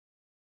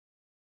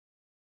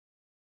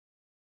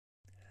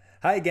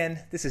Hi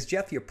again, this is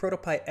Jeff, your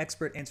ProtoPie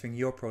expert answering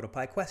your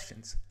ProtoPie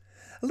questions.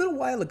 A little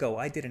while ago,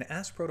 I did an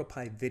Ask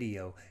ProtoPie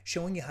video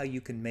showing you how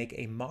you can make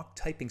a mock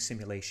typing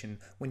simulation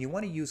when you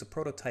want to use a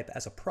prototype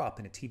as a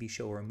prop in a TV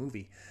show or a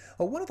movie.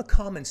 Well, one of the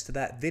comments to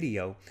that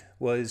video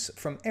was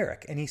from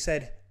Eric, and he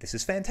said, "This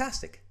is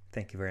fantastic."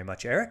 Thank you very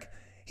much, Eric.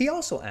 He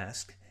also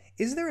asked,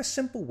 "Is there a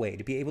simple way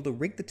to be able to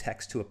rig the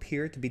text to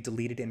appear to be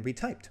deleted and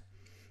retyped?"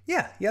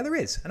 Yeah, there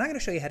is, and I'm going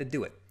to show you how to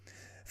do it.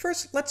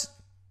 First, let's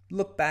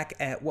look back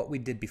at what we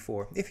did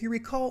before. If you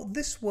recall,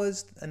 this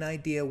was an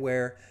idea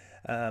where,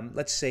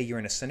 let's say you're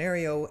in a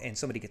scenario and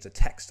somebody gets a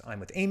text. "I'm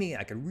with Amy,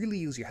 I could really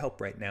use your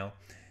help right now."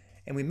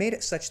 And we made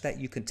it such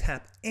that you could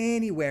tap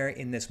anywhere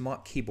in this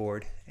mock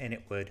keyboard and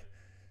it would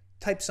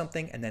type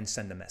something and then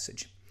send a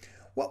message.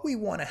 What we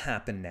want to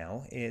happen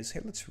now is,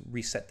 here, let's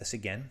reset this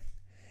again,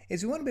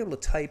 is we want to be able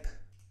to type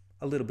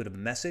a little bit of a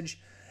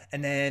message,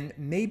 and then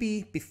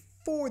maybe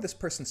before this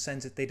person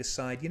sends it, they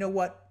decide, you know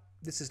what?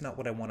 This is not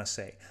what I want to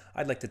say.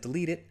 I'd like to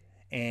delete it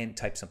and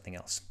type something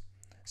else.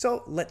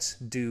 So let's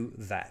do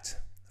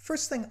that.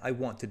 First thing I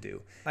want to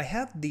do, I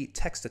have the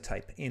text to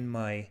type in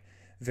my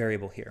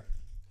variable here.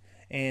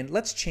 And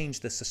let's change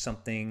this to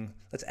something,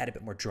 let's add a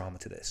bit more drama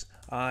to this.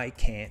 "I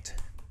can't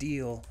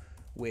deal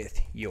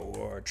with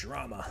your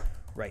drama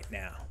right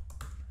now."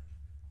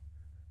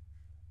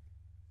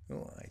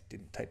 Oh, I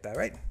didn't type that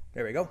right.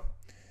 There we go.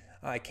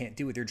 "I can't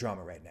deal with your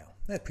drama right now."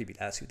 Let's preview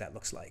that, see what that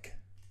looks like.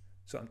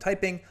 So I'm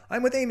typing,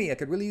 "I'm with Amy, I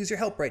could really use your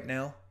help right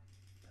now.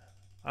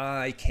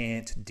 I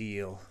can't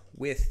deal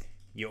with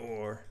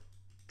your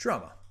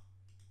drama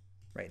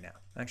right now."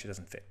 Actually, it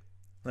doesn't fit.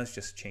 Let's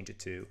just change it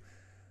to,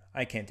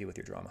 "I can't deal with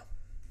your drama."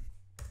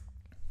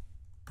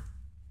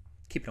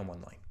 Keep it on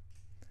one line.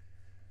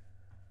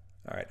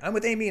 All right, "I'm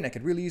with Amy and I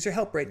could really use your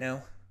help right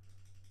now.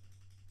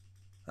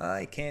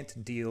 I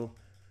can't deal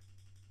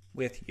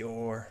with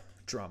your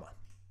drama."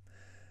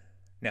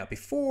 Now,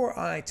 before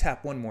I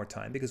tap one more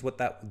time, because what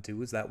that will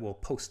do is that will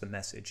post the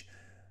message,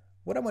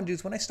 what I want to do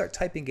is when I start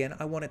typing again,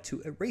 I want it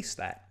to erase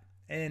that,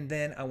 and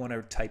then I want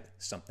to type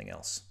something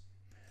else.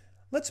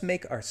 Let's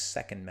make our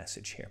second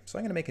message here. So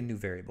I'm going to make a new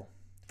variable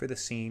for the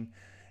scene,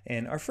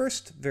 and our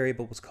first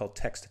variable was called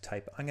text to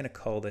type. I'm going to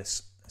call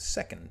this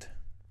second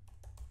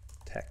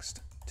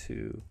text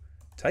to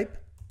type.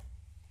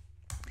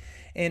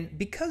 And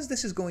because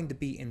this is going to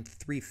be in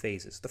 3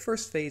 phases, the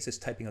first phase is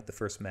typing out the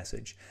first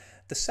message,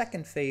 the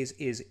second phase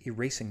is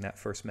erasing that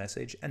first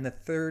message, and the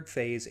third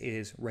phase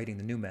is writing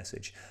the new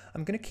message.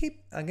 I'm going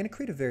to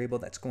create a variable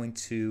that's going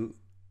to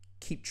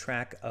keep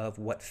track of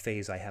what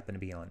phase I happen to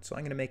be on. So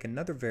I'm going to make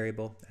another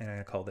variable, and I'm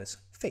going to call this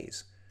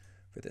phase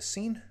for this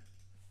scene,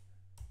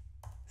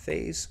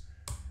 phase,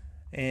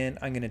 and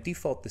I'm going to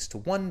default this to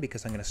 1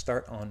 because I'm going to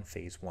start on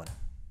phase 1.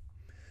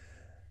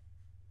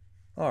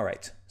 All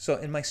right, so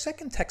in my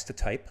second text to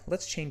type,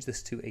 let's change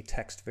this to a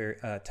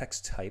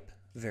text type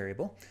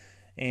variable.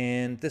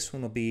 And this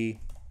one will be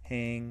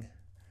hang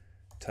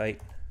tight,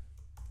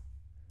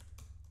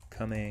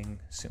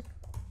 coming soon.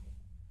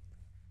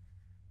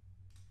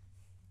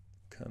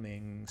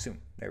 Coming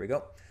soon. There we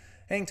go.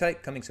 Hang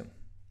tight, coming soon.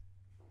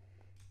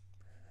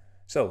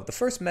 So the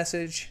first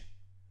message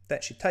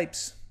that she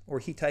types, or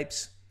he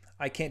types,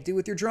 "I can't deal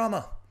with your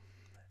drama."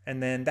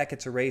 And then that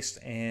gets erased,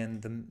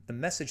 and the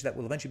message that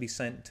will eventually be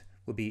sent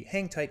will be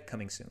 "hang tight,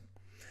 coming soon."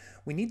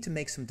 We need to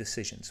make some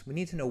decisions. We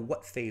need to know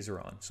what phase we're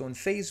on. So in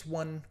phase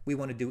 1, we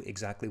want to do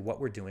exactly what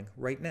we're doing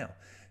right now.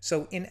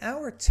 So in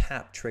our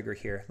tap trigger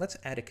here, let's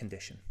add a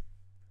condition.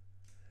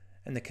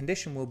 And the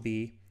condition will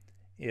be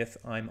if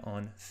I'm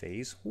on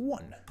phase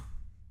 1.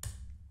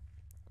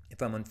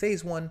 If I'm on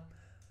phase 1,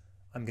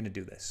 I'm going to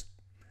do this.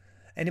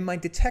 And in my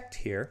detect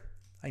here,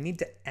 I need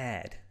to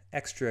add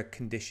extra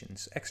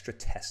conditions, extra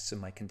tests in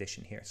my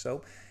condition here.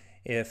 So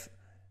if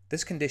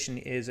this condition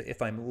is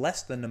if I'm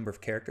less than the number of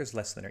characters,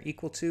 less than or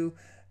equal to,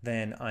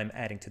 then I'm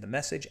adding to the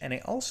message. And I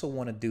also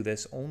want to do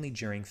this only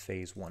during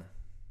phase 1.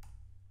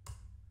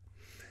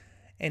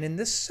 And in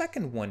this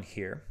second one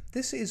here,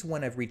 this is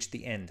when I've reached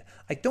the end.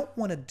 I don't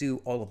want to do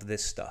all of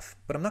this stuff,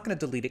 but I'm not going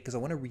to delete it because I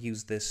want to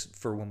reuse this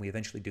for when we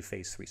eventually do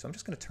phase 3. So I'm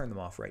just going to turn them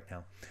off right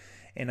now.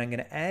 And I'm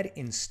going to add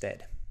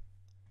instead,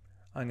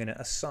 I'm going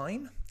to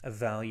assign a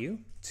value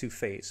to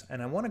phase,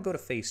 and I want to go to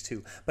phase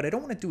 2, but I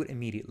don't want to do it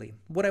immediately.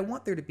 What I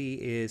want there to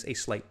be is a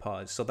slight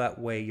pause, so that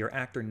way your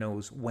actor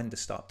knows when to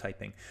stop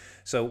typing.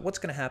 So what's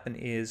going to happen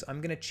is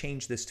I'm going to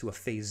change this to a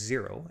phase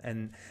 0,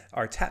 and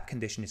our tap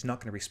condition is not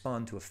going to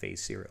respond to a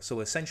phase 0. So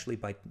essentially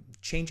by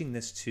changing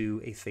this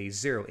to a phase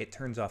 0, it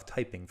turns off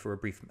typing for a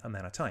brief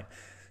amount of time.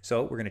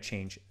 So we're going to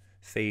change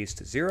phase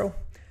to 0,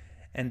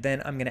 and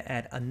then I'm going to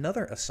add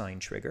another assign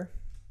trigger,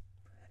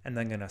 and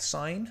then I'm going to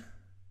assign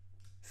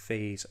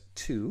phase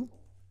 2,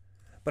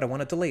 but I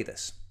want to delay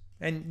this.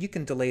 And you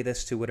can delay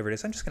this to whatever it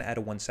is. I'm just going to add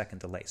a 1 second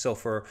delay. So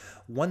for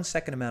 1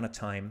 second amount of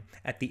time,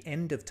 at the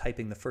end of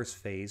typing the first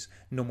phase,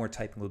 no more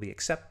typing will be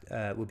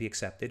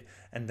accepted.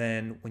 And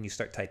then when you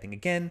start typing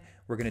again,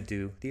 we're going to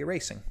do the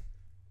erasing.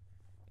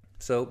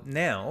 So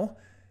now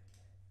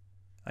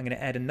I'm going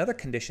to add another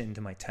condition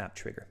into my tap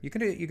trigger. You're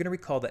going to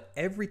recall that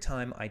every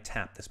time I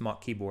tap this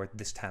mock keyboard,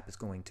 this tap is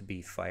going to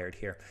be fired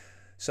here.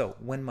 So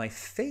when my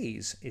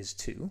phase is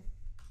 2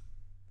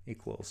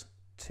 equals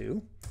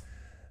 2,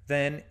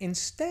 then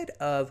instead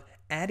of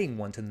adding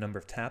 1 to the number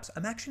of taps,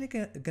 I'm actually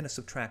going to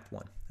subtract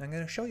 1. I'm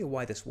going to show you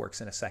why this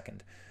works in a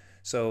second.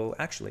 So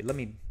actually, let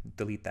me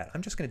delete that.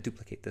 I'm just going to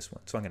duplicate this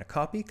one. So I'm going to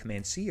copy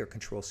Command-C or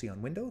Control-C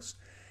on Windows,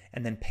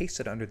 and then paste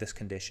it under this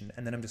condition,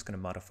 and then I'm just going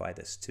to modify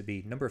this to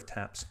be number of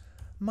taps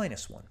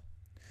minus 1.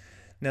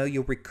 Now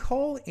you'll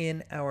recall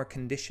in our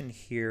condition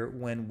here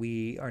when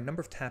our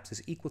number of taps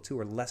is equal to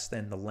or less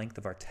than the length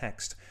of our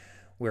text,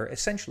 we're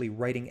essentially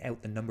writing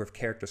out the number of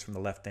characters from the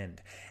left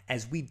end.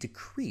 As we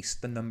decrease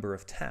the number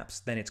of taps,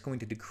 then it's going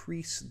to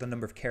decrease the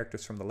number of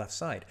characters from the left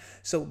side.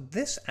 So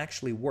this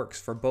actually works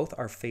for both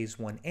our phase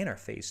 1 and our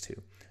phase 2.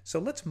 So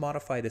let's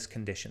modify this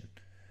condition.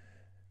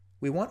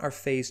 We want our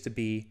phase to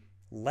be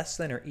less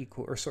than or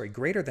equal, or sorry,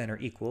 greater than or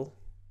equal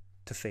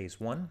to phase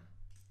 1,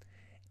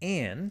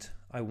 and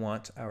I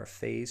want our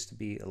phase to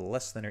be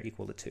less than or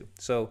equal to 2.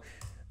 So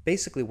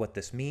basically what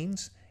this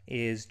means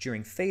is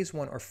during phase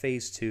 1 or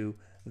phase 2,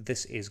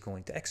 this is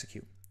going to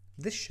execute.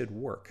 This should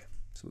work.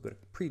 So we'll go to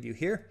preview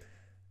here.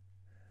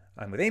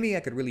 I'm with Amy. I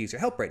could really use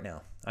your help right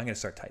now. I'm going to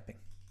start typing.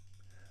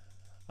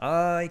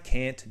 I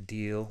can't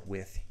deal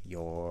with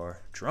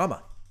your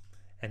drama.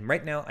 And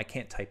right now I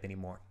can't type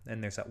anymore.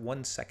 And there's that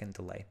 1 second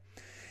delay.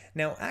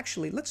 Now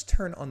actually, let's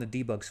turn on the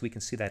debug so we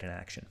can see that in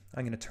action.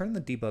 I'm going to turn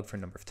the debug for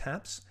number of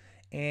taps,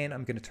 and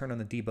I'm going to turn on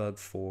the debug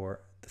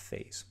for the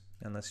phase.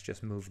 And let's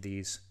just move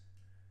these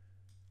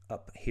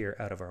up here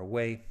out of our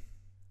way.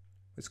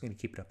 We're just going to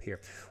keep it up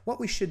here. What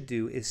we should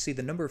do is see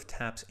the number of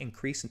taps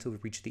increase until we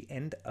reach the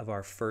end of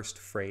our first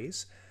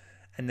phrase,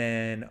 and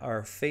then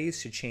our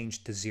phase should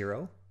change to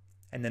 0,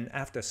 and then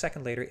after a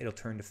second later it'll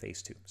turn to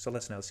phase 2. So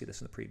let's now see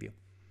this in the preview.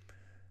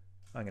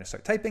 I'm going to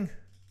start typing.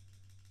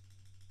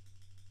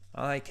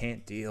 I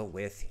can't deal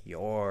with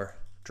your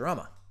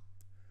drama.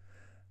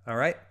 All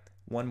right,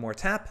 one more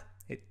tap.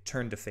 It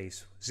turned to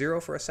phase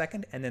 0 for a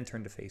second and then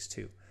turned to phase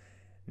 2.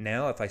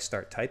 Now if I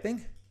start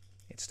typing,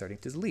 it's starting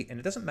to delete. And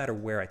it doesn't matter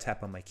where I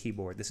tap on my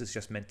keyboard. This is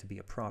just meant to be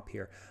a prop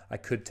here. I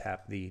could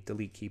tap the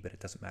delete key, but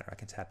it doesn't matter. I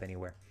can tap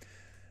anywhere.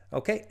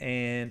 Okay,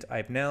 and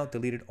I've now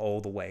deleted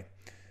all the way.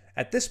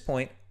 At this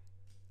point,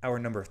 our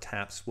number of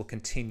taps will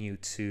continue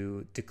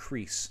to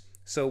decrease.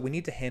 So we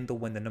need to handle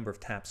when the number of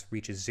taps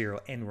reaches 0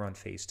 and we're on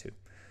phase 2.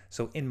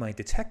 So in my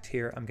detect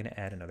here, I'm going to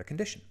add another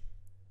condition.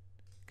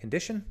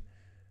 Condition,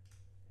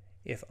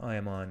 if I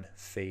am on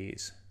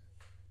phase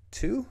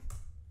 2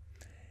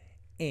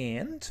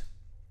 and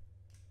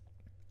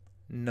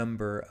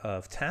number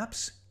of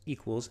taps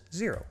equals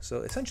 0.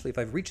 So essentially, if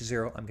I've reached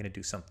 0, I'm going to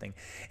do something.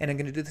 And I'm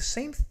going to do the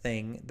same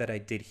thing that I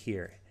did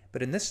here.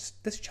 But in this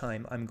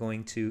time, I'm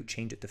going to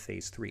change it to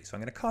phase 3. So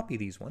I'm going to copy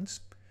these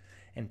ones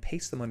and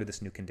paste them under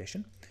this new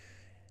condition.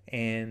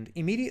 And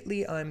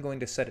immediately, I'm going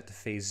to set it to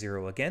phase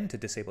 0 again to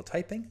disable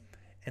typing.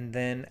 And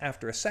then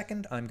after a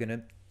second, I'm going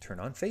to turn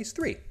on phase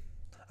 3.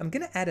 I'm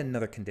going to add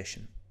another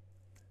condition.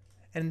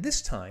 And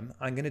this time,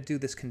 I'm going to do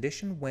this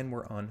condition when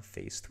we're on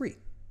phase 3.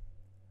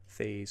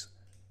 Phase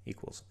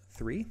equals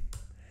 3.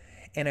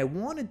 And I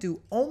want to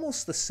do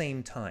almost the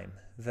same time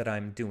that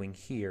I'm doing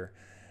here,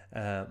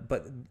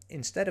 but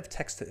instead of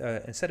text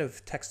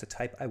to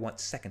type, I want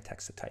second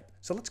text to type.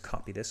 So let's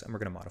copy this and we're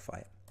going to modify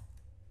it.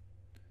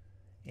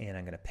 And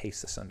I'm going to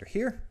paste this under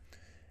here.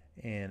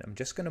 And I'm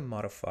just going to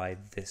modify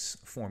this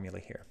formula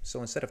here. So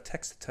instead of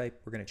text to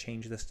type, we're going to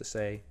change this to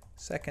say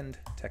second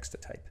text to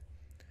type.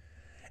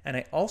 And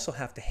I also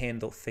have to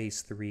handle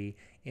phase 3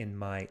 in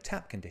my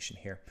tap condition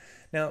here.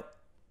 Now,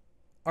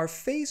 our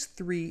phase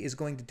 3 is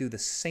going to do the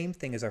same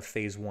thing as our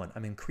phase 1.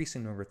 I'm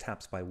increasing the number of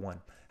taps by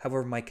 1.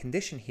 However, my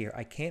condition here,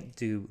 I can't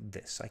do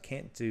this. I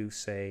can't do,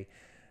 say,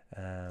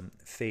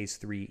 phase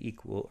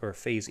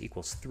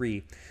equals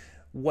 3.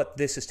 What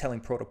this is telling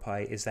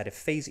ProtoPie is that if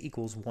phase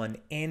equals 1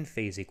 and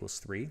phase equals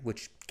 3,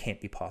 which can't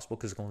be possible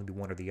because it can only be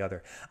one or the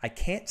other, I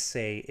can't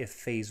say if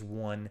phase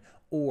 1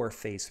 or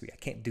phase 3. I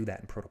can't do that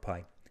in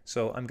ProtoPie.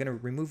 So I'm going to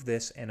remove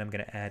this and I'm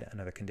going to add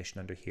another condition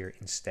under here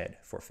instead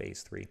for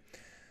phase 3.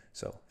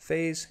 So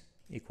phase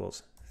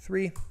equals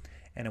 3,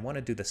 and I want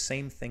to do the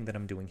same thing that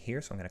I'm doing here,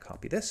 so I'm going to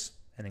copy this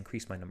and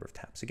increase my number of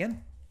taps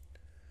again.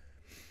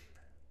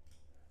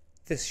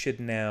 This should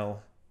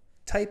now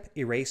type,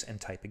 erase,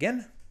 and type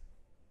again.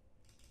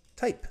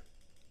 Type.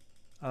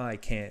 I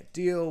can't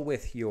deal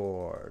with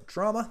your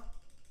drama.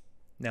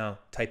 Now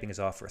typing is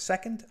off for a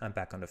second. I'm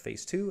back onto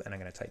phase 2, and I'm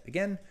going to type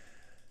again,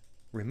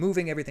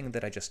 removing everything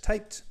that I just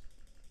typed.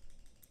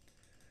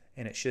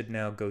 And it should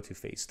now go to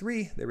phase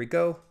 3. There we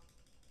go.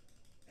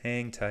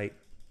 Hang tight,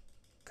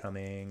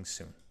 coming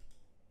soon.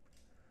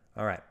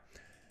 All right.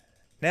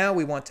 Now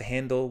we want to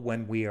handle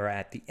when we are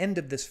at the end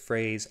of this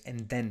phrase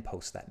and then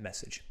post that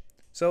message.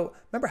 So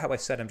remember how I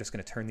said I'm just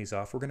going to turn these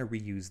off? We're going to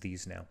reuse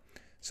these now.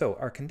 So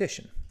our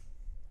condition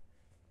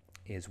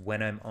is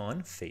when I'm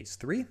on phase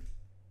 3,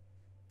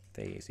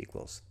 phase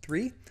equals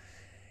 3,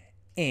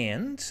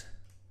 and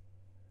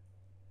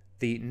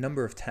the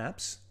number of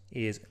taps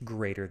is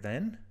greater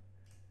than,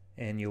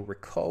 and you'll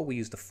recall we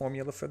used a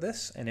formula for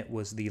this, and it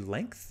was the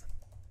length.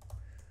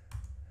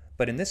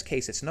 But in this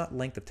case, it's not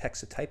length of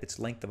text to type, it's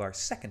length of our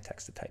second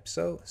text to type.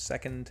 So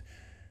second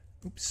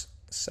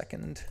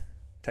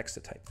text to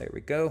type. There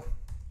we go.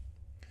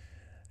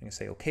 I'm going to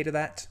say OK to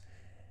that.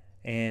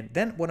 And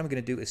then what I'm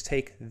going to do is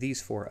take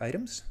these 4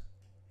 items,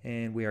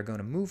 and we are going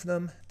to move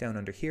them down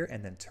under here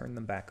and then turn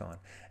them back on.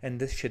 And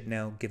this should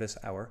now give us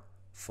our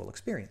full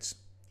experience.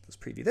 Let's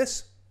preview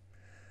this.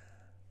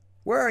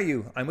 Where are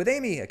you? I'm with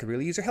Amy. I could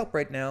really use your help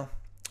right now.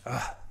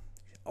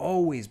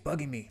 Always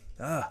bugging me.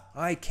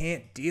 I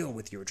can't deal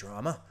with your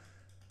drama.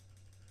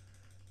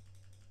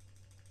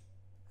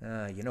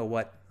 You know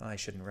what? I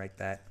shouldn't write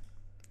that.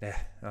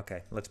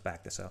 Okay, let's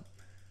back this up.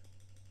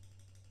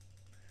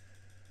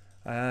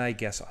 I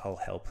guess I'll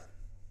help.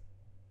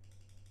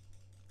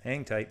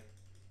 Hang tight.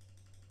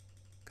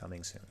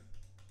 Coming soon.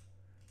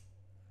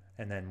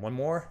 And then one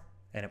more,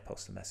 and it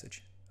posts a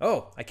message.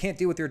 Oh, I can't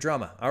deal with your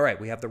drama. All right,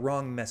 we have the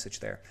wrong message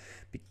there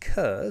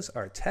because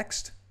our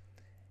text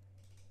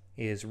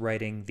is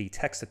writing the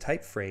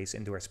text-to-type phrase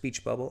into our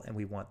speech bubble, and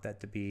we want that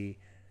to be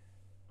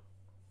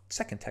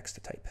second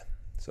text-to-type.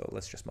 So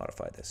let's just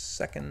modify this,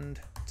 second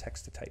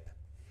text-to-type.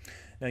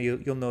 Now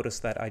you'll notice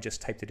that I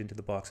just typed it into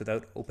the box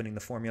without opening the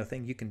formula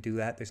thing. You can do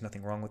that. There's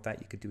nothing wrong with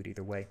that. You could do it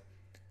either way.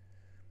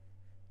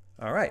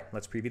 All right,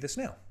 let's preview this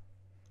now.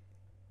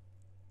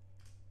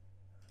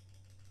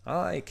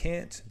 I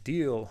can't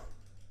deal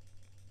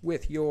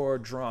with your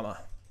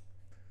drama.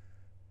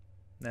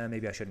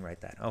 Maybe I shouldn't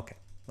write that. Okay,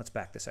 let's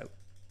back this out.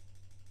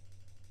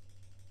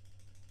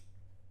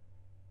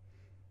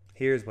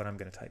 Here's what I'm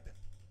going to type.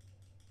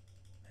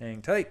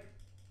 Hang tight.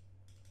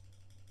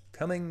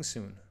 Coming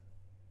soon.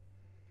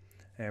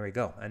 There we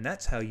go. And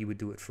that's how you would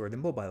do it for the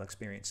mobile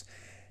experience.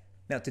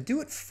 Now, to do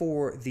it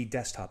for the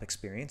desktop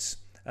experience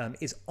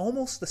is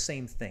almost the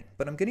same thing,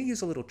 but I'm going to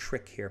use a little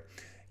trick here.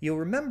 You'll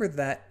remember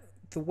that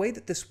the way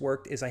that this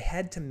worked is I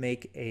had to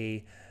make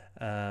an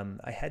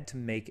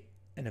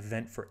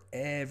event for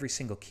every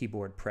single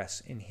keyboard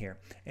press in here.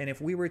 And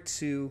if we were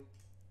to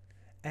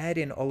add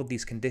in all of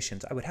these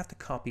conditions, I would have to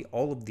copy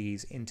all of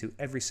these into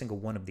every single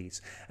one of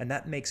these, and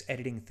that makes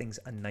editing things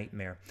a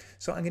nightmare.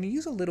 So I'm going to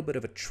use a little bit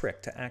of a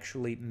trick to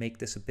actually make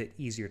this a bit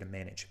easier to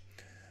manage.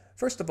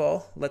 First of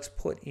all, let's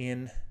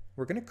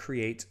we're going to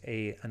create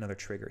another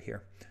trigger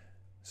here.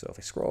 So if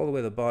I scroll all the way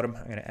to the bottom,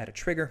 I'm going to add a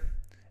trigger,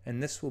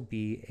 and this will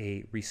be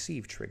a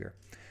receive trigger.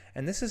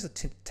 And this is a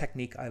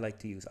technique I like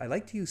to use. I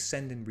like to use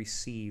send and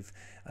receive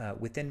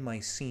within my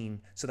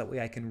scene so that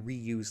way I can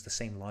reuse the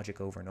same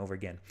logic over and over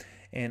again.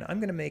 And I'm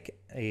going to make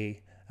a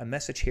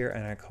message here,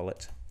 and I call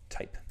it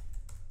type.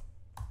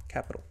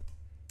 Capital.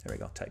 There we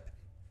go, type.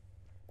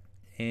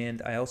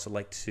 And I also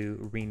like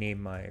to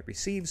rename my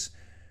receives,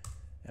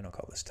 and I'll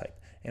call this type.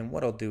 And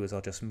what I'll do is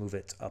I'll just move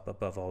it up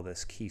above all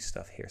this key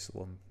stuff here. So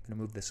I'm going to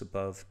move this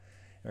above,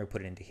 and we'll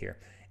put it into here.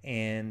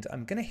 And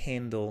I'm going to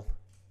handle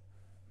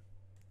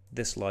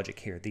this logic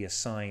here, the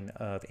assign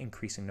of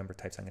increasing number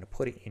types. I'm going to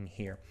put it in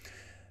here.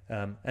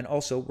 And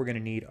also, we're going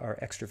to need our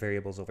extra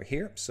variables over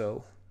here.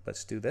 So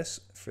let's do this.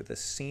 For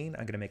this scene,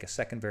 I'm going to make a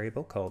second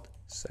variable called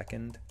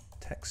second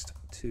text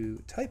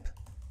to type.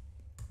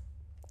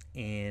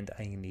 And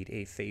I need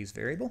a phase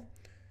variable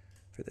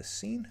for this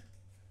scene,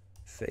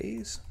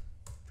 phase.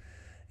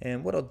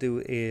 And what I'll do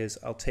is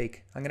I'm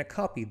going to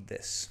copy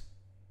this,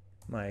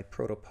 my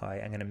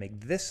ProtoPie. I'm going to make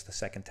this the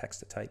second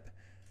text to type,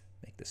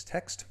 make this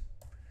text.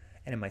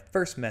 And in my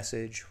first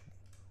message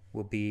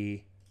will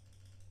be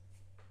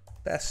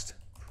best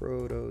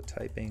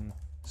prototyping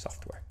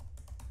software,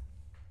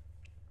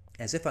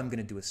 as if I'm going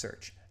to do a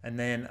search. And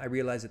then I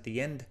realize at the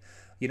end,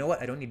 you know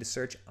what? I don't need to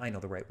search. I know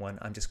the right one.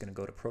 I'm just going to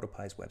go to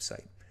ProtoPie's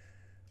website.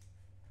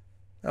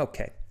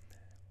 Okay.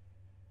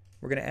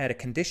 We're going to add a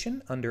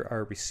condition under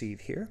our receive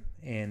here,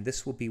 and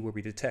this will be where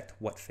we detect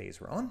what phase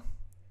we're on.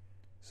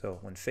 So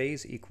when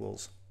phase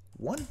equals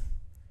 1,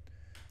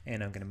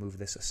 and I'm going to move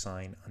this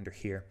assign under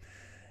here.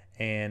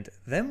 And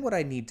then what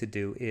I need to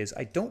do is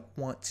I don't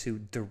want to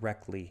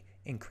directly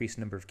increase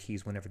number of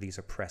keys whenever these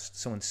are pressed.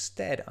 So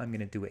instead, I'm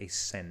going to do a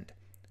send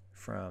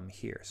from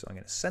here. So I'm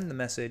going to send the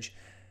message,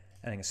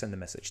 and I'm going to send the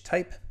message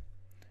type,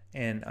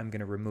 and I'm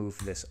going to remove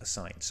this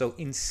assign. So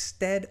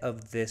instead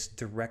of this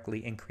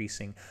directly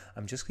increasing,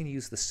 I'm just going to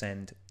use the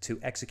send to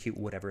execute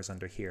whatever is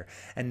under here.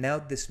 And now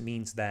this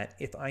means that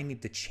if I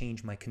need to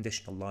change my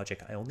conditional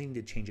logic, I only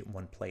need to change it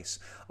one place.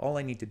 All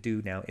I need to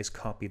do now is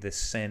copy this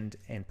send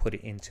and put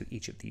it into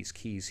each of these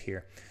keys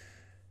here,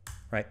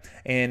 right?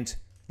 And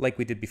like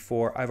we did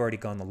before, I've already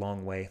gone the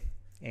long way,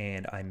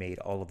 and I made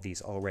all of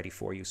these already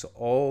for you. So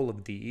all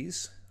of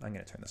these, I'm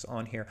going to turn this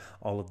on here,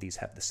 all of these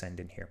have the send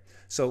in here.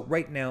 So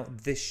right now,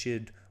 this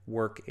should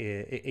work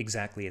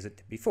exactly as it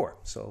did before.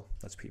 So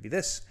let's preview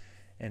this.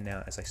 And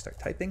now as I start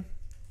typing,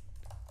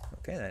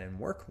 okay, that didn't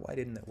work. Why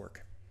didn't it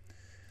work?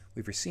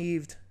 We've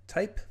received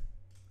type.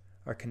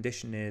 Our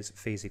condition is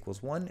phase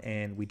equals 1,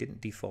 and we didn't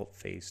default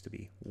phase to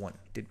be 1,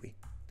 did we?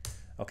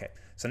 Okay,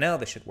 so now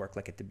this should work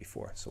like it did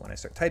before. So when I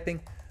start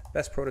typing,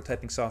 best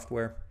prototyping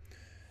software,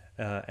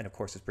 and of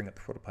course, it's bring up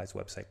ProtoPie's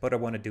website. What I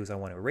want to do is I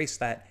want to erase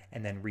that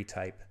and then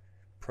retype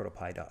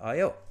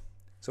protopie.io.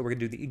 So we're going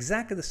to do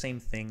exactly the same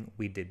thing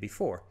we did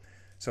before.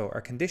 So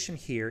our condition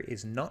here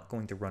is not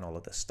going to run all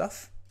of this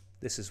stuff.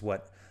 This is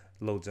what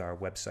loads our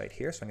website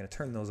here. So I'm going to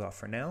turn those off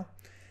for now.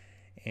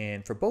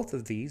 And for both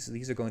of these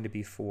are going to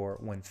be for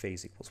when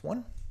phase equals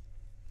 1.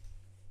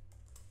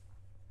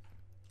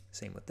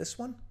 Same with this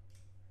one.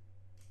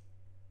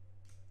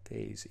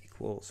 Phase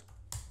equals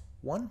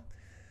 1.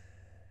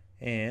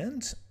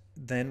 And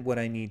then what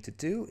I need to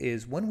do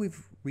is when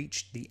we've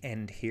reached the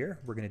end here,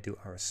 we're going to do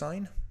our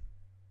assign.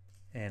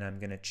 And I'm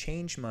going to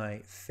change my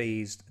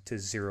phase to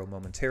 0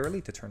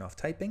 momentarily to turn off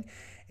typing.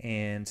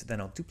 And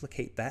then I'll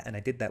duplicate that. And I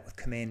did that with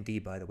Command D,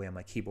 by the way, on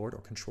my keyboard,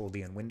 or Control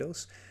D on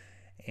Windows.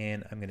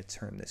 And I'm going to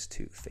turn this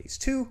to phase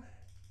 2,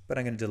 but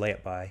I'm going to delay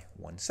it by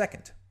 1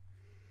 second.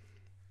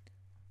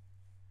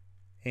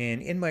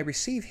 And in my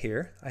receive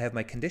here, I have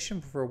my condition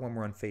for when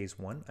we're on phase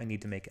 1. I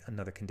need to make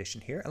another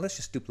condition here. And let's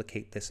just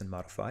duplicate this and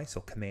modify.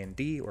 So Command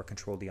D or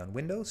Control D on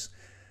Windows.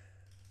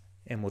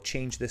 And we'll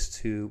change this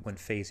to when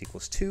phase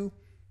equals 2.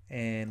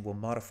 And we'll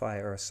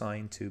modify our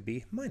assign to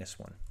be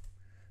 -1.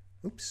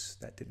 Oops,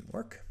 that didn't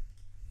work.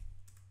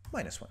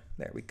 -1.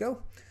 There we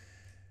go.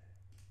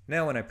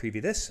 Now when I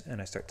preview this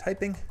and I start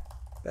typing,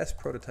 best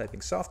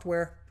prototyping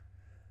software,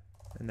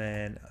 and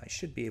then I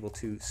should be able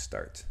to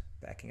start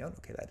backing out.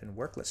 Okay, that didn't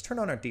work. Let's turn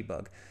on our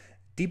debug.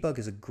 Debug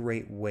is a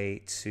great way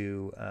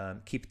to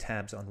keep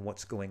tabs on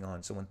what's going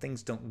on. So when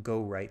things don't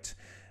go right,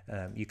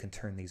 you can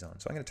turn these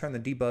on. So I'm going to turn the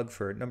debug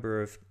for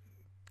number of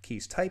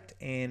keys typed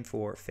and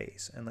for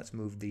phase. And let's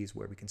move these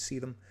where we can see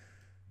them.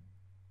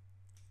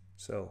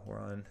 So we're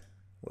on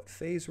what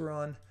phase we're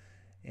on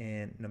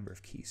and number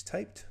of keys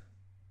typed.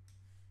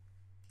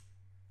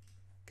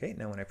 Okay,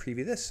 now when I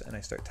preview this and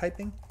I start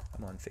typing,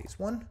 I'm on phase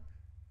 1.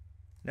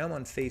 Now I'm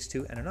on phase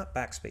 2 and I'm not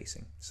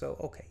backspacing. So,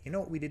 okay, you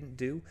know what we didn't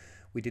do?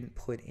 We didn't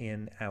put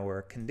in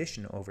our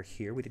condition over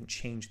here. We didn't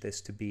change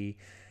this to be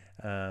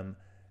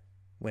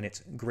when it's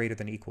greater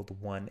than or equal to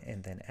 1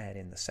 and then add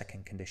in the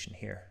second condition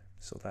here.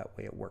 So that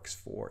way it works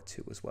for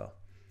 2 as well.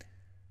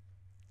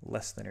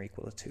 Less than or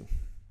equal to 2.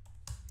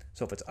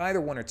 So if it's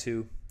either 1 or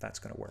 2, that's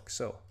going to work.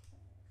 So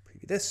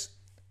preview this.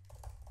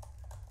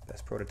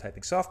 Best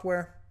prototyping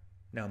software.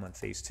 Now I'm on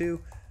phase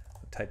 2.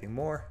 I'm typing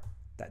more.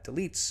 That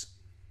deletes.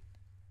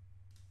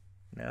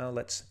 Now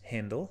let's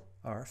handle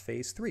our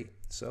phase 3.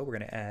 So we're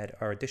going to add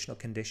our additional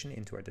condition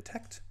into our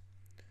detect.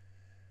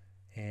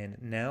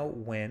 And now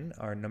when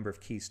our number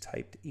of keys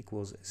typed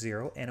equals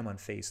 0, and I'm on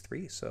phase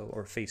 3, so,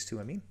 or phase 2,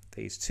 I mean,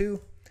 phase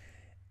 2,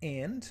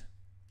 and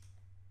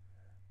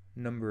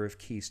number of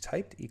keys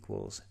typed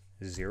equals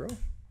 0,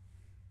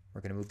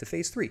 we're going to move to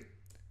phase 3.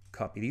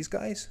 Copy these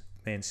guys,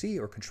 Command C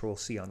or Control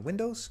C on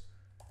Windows,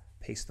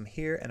 paste them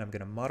here, and I'm going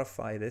to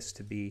modify this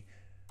to be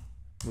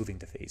moving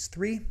to phase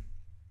 3.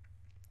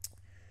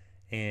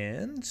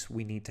 And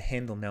we need to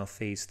handle now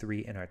phase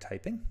 3 in our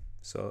typing.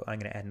 So I'm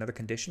going to add another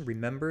condition.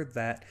 Remember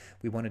that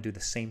we want to do the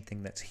same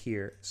thing that's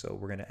here. So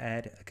we're going to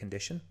add a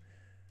condition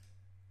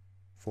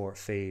for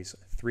phase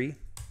 3.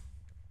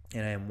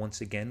 And I am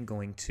once again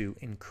going to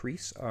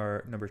increase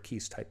our number of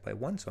keys typed by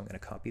 1. So I'm going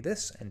to copy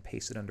this and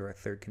paste it under our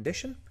third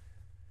condition.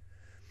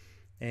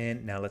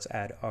 And now let's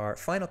add our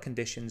final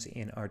conditions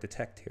in our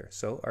detect here.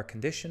 So our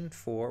condition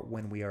for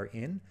when we are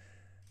in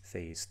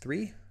phase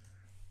 3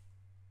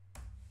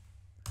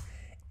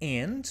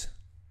 and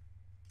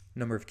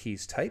number of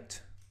keys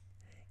typed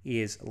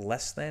is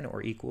less than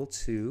or equal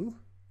to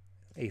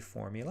a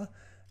formula,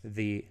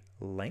 the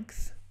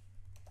length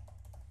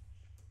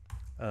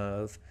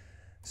of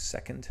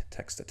second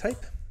text to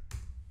type.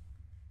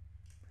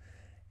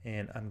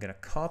 And I'm going to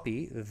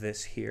copy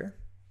this here,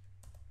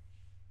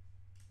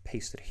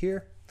 paste it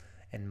here,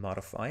 and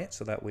modify it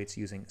so that way it's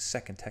using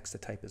second text to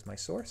type as my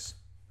source.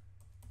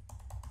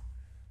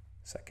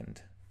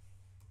 Second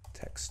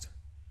text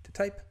to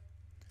type.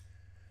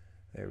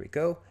 There we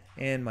go.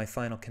 And my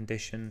final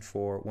condition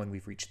for when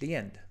we've reached the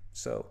end.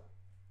 So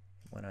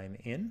when I'm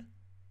in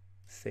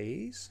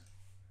phase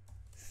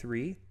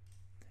 3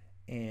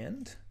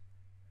 and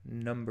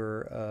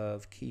number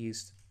of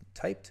keys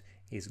typed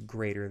is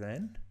greater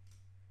than,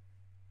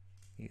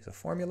 use a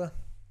formula,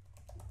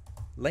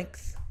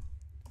 length.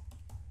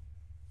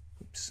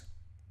 Oops.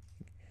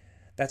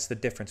 That's the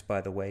difference, by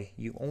the way.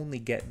 You only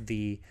get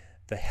the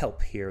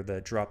help here, the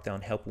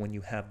drop-down help, when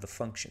you have the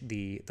function,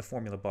 the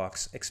formula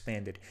box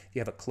expanded. If you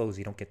have it closed,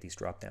 you don't get these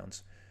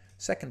drop-downs.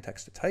 Second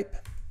text to type.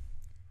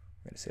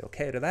 We're going to say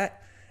OK to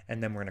that,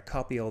 and then we're going to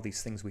copy all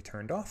these things we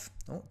turned off.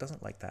 Oh, it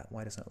doesn't like that.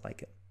 Why doesn't it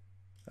like it?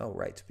 Oh,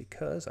 right,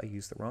 because I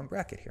used the wrong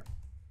bracket here.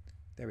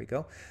 There we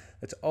go.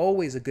 That's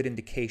always a good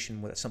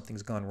indication that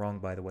something's gone wrong,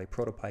 by the way.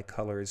 ProtoPie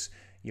colors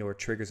your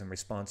triggers and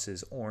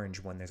responses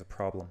orange when there's a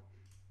problem.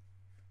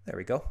 There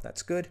we go.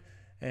 That's good.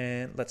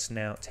 And let's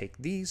now take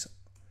these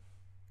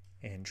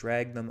and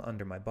drag them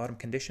under my bottom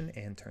condition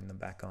and turn them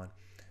back on.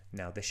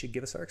 Now this should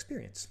give us our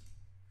experience.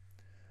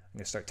 I'm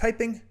going to start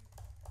typing.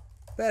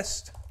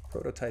 Best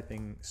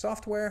prototyping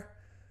software.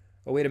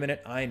 Oh, wait a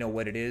minute. I know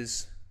what it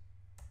is.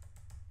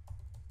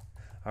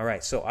 All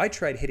right, so I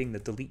tried hitting the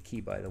delete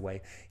key, by the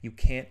way. You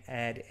can't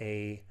add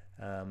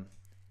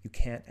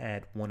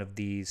one of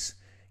these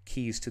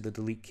keys to the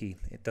delete key.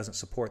 It doesn't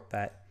support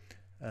that.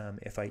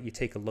 If you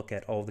take a look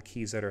at all the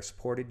keys that are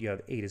supported, you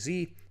have A to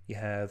Z, you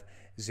have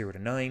 0 to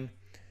 9,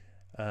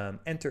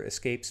 enter,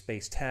 escape,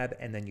 space, tab,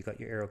 and then you got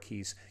your arrow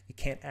keys. You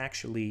can't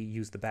actually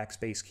use the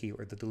backspace key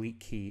or the delete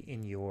key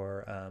in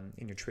your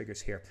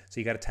triggers here.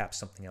 So you got to tap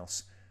something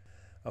else.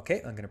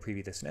 Okay, I'm going to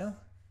preview this now.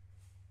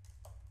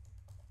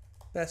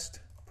 Best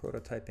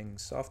prototyping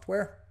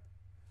software.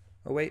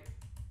 Oh wait,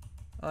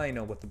 I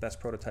know what the best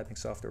prototyping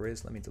software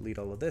is. Let me delete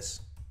all of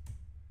this.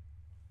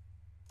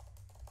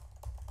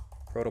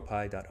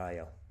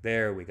 ProtoPie.io.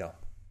 There we go.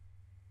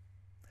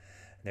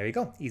 There you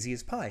go, easy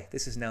as pie.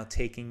 This is now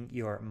taking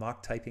your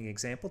mock typing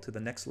example to the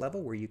next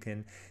level where you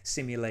can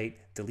simulate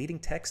deleting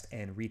text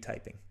and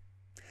retyping.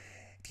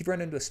 If you've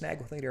run into a snag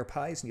with any of your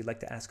pies and you'd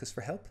like to ask us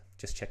for help,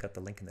 just check out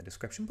the link in the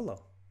description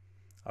below.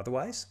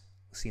 Otherwise,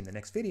 we'll see you in the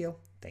next video.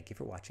 Thank you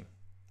for watching.